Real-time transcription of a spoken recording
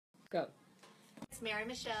Go. It's Mary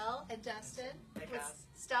Michelle and Dustin Hey, with guys.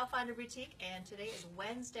 Style Finder Boutique, and today is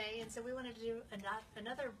Wednesday, and so we wanted to do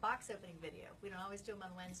another box opening video. We don't always do them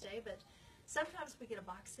on Wednesday, but sometimes we get a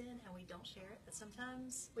box in and we don't share it, but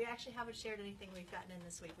sometimes we actually haven't shared anything we've gotten in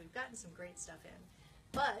this week. We've gotten some great stuff in,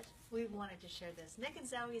 but we wanted to share this. Nick and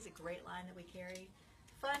Zoe is a great line that we carry.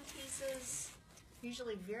 Fun pieces,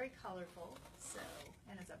 usually very colorful, so,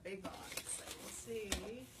 and it's a big box, so we'll see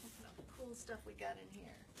what kind of cool stuff we got in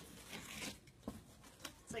here.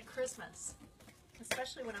 It's like Christmas,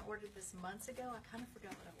 especially when I ordered this months ago. I kind of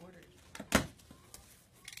forgot what I ordered.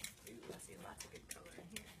 Ooh, I see lots of good color in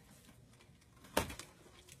here.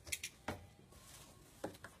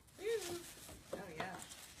 Ooh. Oh yeah,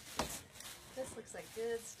 this looks like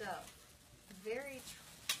good stuff. Very,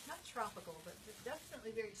 not tropical, but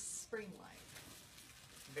definitely very spring-like.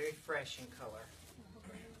 Very fresh in color.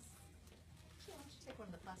 Actually, why don't you take one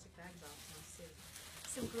of the plastic bags off and we'll see.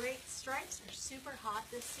 Some great stripes are super hot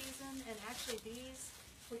this season, and actually these,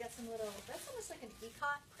 we got some little, that's almost like an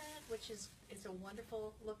ikat print, which is a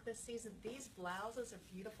wonderful look this season. These blouses are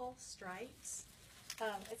beautiful stripes.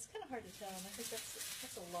 It's kind of hard to tell, and I think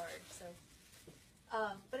that's a large, so.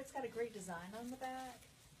 But it's got a great design on the back.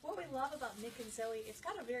 What we love about Nick and Zoe, it's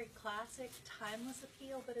got a very classic, timeless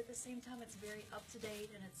appeal, but at the same time it's very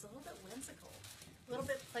up-to-date, and it's a little bit whimsical, a little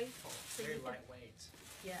bit playful. So Very you can, lightweight.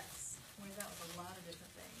 yes, wear that with a lot of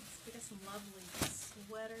different things. We got some lovely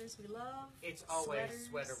sweaters. We love It's always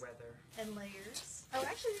sweaters sweater weather. and layers. Oh,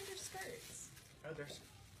 actually, these are skirts. Oh, there's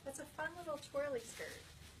That's a fun little twirly skirt.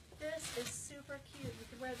 This is super cute. You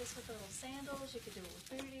could wear this with little sandals. You could do it with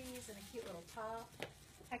booties and a cute little top.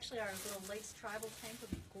 Actually, our little lace tribal tank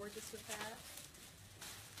would be gorgeous with that.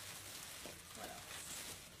 What else?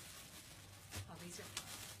 Oh, these are fun.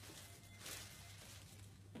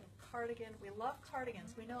 Cardigan. We love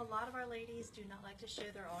cardigans. We know a lot of our ladies do not like to show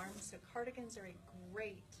their arms, so cardigans are a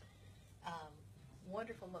great,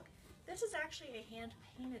 wonderful look. This is actually a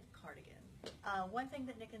hand-painted cardigan. One thing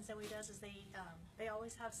that Nick and Zoe does is they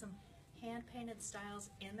always have some hand-painted styles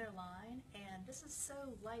in their line, and this is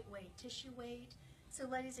so lightweight, tissue weight. So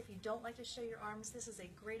ladies, if you don't like to show your arms, this is a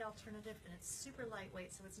great alternative, and it's super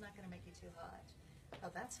lightweight, so it's not going to make you too hot. Oh,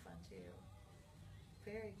 that's fun too.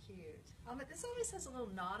 Very cute. This always has a little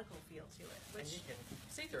nautical feel to it, and which you can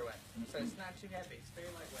see through it, so it's not too heavy. It's very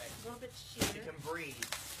lightweight. a little bit sheer. You can breathe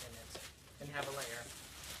in it and have a layer.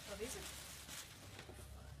 Oh, these are.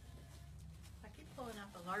 I keep pulling out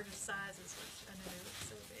the largest sizes, which I know they look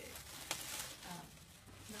so big.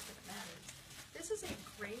 Not that it matters. This is a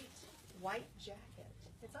great white jacket.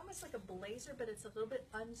 It's almost like a blazer, but it's a little bit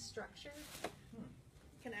unstructured.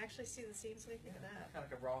 You can actually see the seams. What do you think of that? Kind of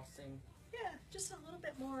like a raw seam. Yeah, just a little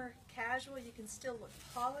bit more casual. You can still look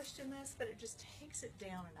polished in this, but it just takes it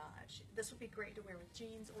down a notch. This would be great to wear with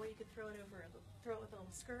jeans, or you could throw it with a little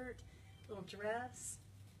skirt, a little dress.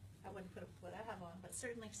 I wouldn't put what I have on, but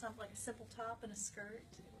certainly something like a simple top and a skirt.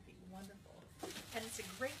 It would be wonderful. And it's a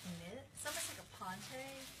great knit. It's almost like a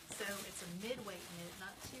ponte, so it's a mid-weight knit,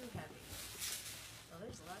 not too heavy. Oh,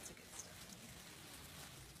 there's lots of good stuff in here.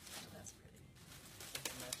 Oh, that's pretty.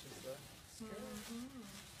 It matches the skirt.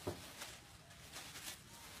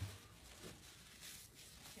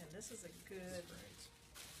 Yeah, this is a good, Great.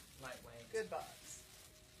 Lightweight. good box.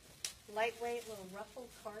 Lightweight, little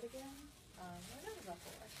ruffled cardigan. Well, not a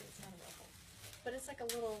ruffle, actually, it's not a ruffle. But it's like a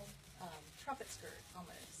little trumpet skirt,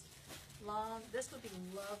 almost. Long, this would be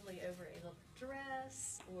lovely over a little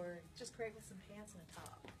dress, or just great with some pants and a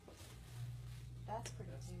top. That's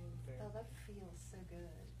pretty That's too. very Oh, that feels so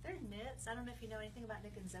good. Their knits, I don't know if you know anything about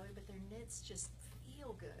Nick and Zoe, but their knits just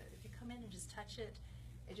feel good. If you come in and just touch it,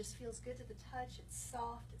 it just feels good to the touch. It's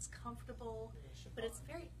soft, it's comfortable, but it's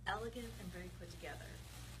very elegant and very put together.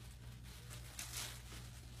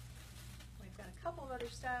 We've got a couple of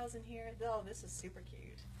other styles in here. Oh, this is super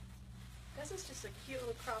cute. This is just a cute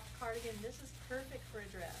little cropped cardigan. This is perfect for a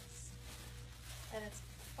dress. And it's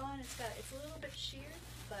fun. It's a little bit sheer,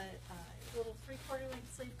 but a little 3/4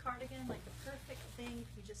 length sleeve cardigan, like the perfect thing if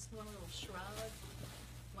you just want a little shrug,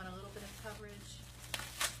 want a little bit of coverage.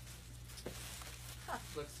 Huh.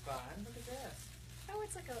 Looks fine. Look at this. Oh,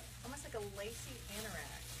 it's like almost like a lacy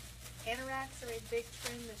anorak. Anoraks are a big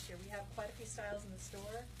trend this year. We have quite a few styles in the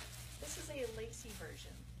store. This is a lacy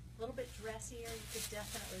version. A little bit dressier. You could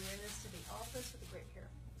definitely wear this to the office with a great pair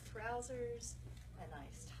of trousers, a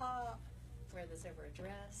nice top, wear this over a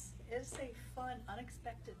dress. It's a fun,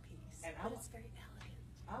 unexpected piece, And but it's very elegant.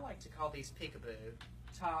 I like to call these peekaboo.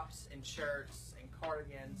 Tops and shirts and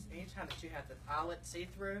cardigans. Anytime that you have the eyelet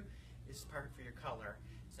see-through, is perfect for your color.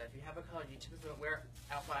 So So if you have a color you typically don't wear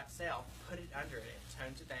out by itself, put it under it. It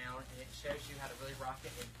tones it down, and it shows you how to really rock it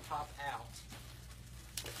and pop out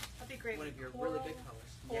That'd be great one with of your coral. really big colors.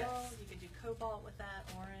 Coral, Yes. you could do cobalt with that,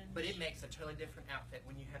 orange. But it makes a totally different outfit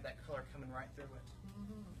when you have that color coming right through it.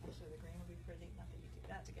 Actually, the green would be pretty. Not that you do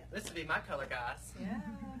that together. This would be my color, guys. Yeah.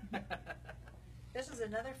 This is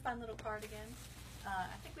another fun little cardigan.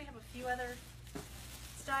 I think we have a few other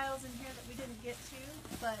styles in here that we didn't get to,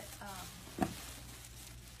 but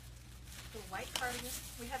the white cardigan.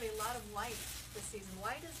 We have a lot of white this season.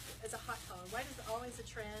 White is a hot color. White is always a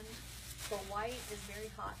trend, but white is very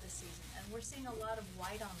hot this season, and we're seeing a lot of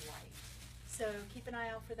white on white. So keep an eye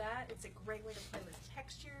out for that. It's a great way to play with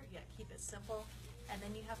texture. You gotta keep it simple, and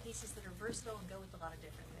then you have pieces that are versatile and go with a lot of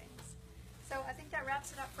different things. So I think that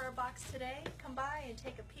wraps it up for our box today. Come by and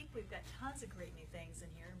take a peek. We've got tons of great new things in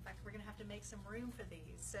here. In fact, we're going to have to make some room for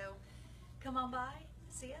these. So come on by,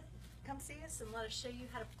 see it, come see us, and let us show you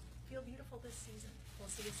how to feel beautiful this season. We'll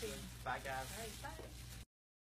see you soon. Bye, guys. All right, bye.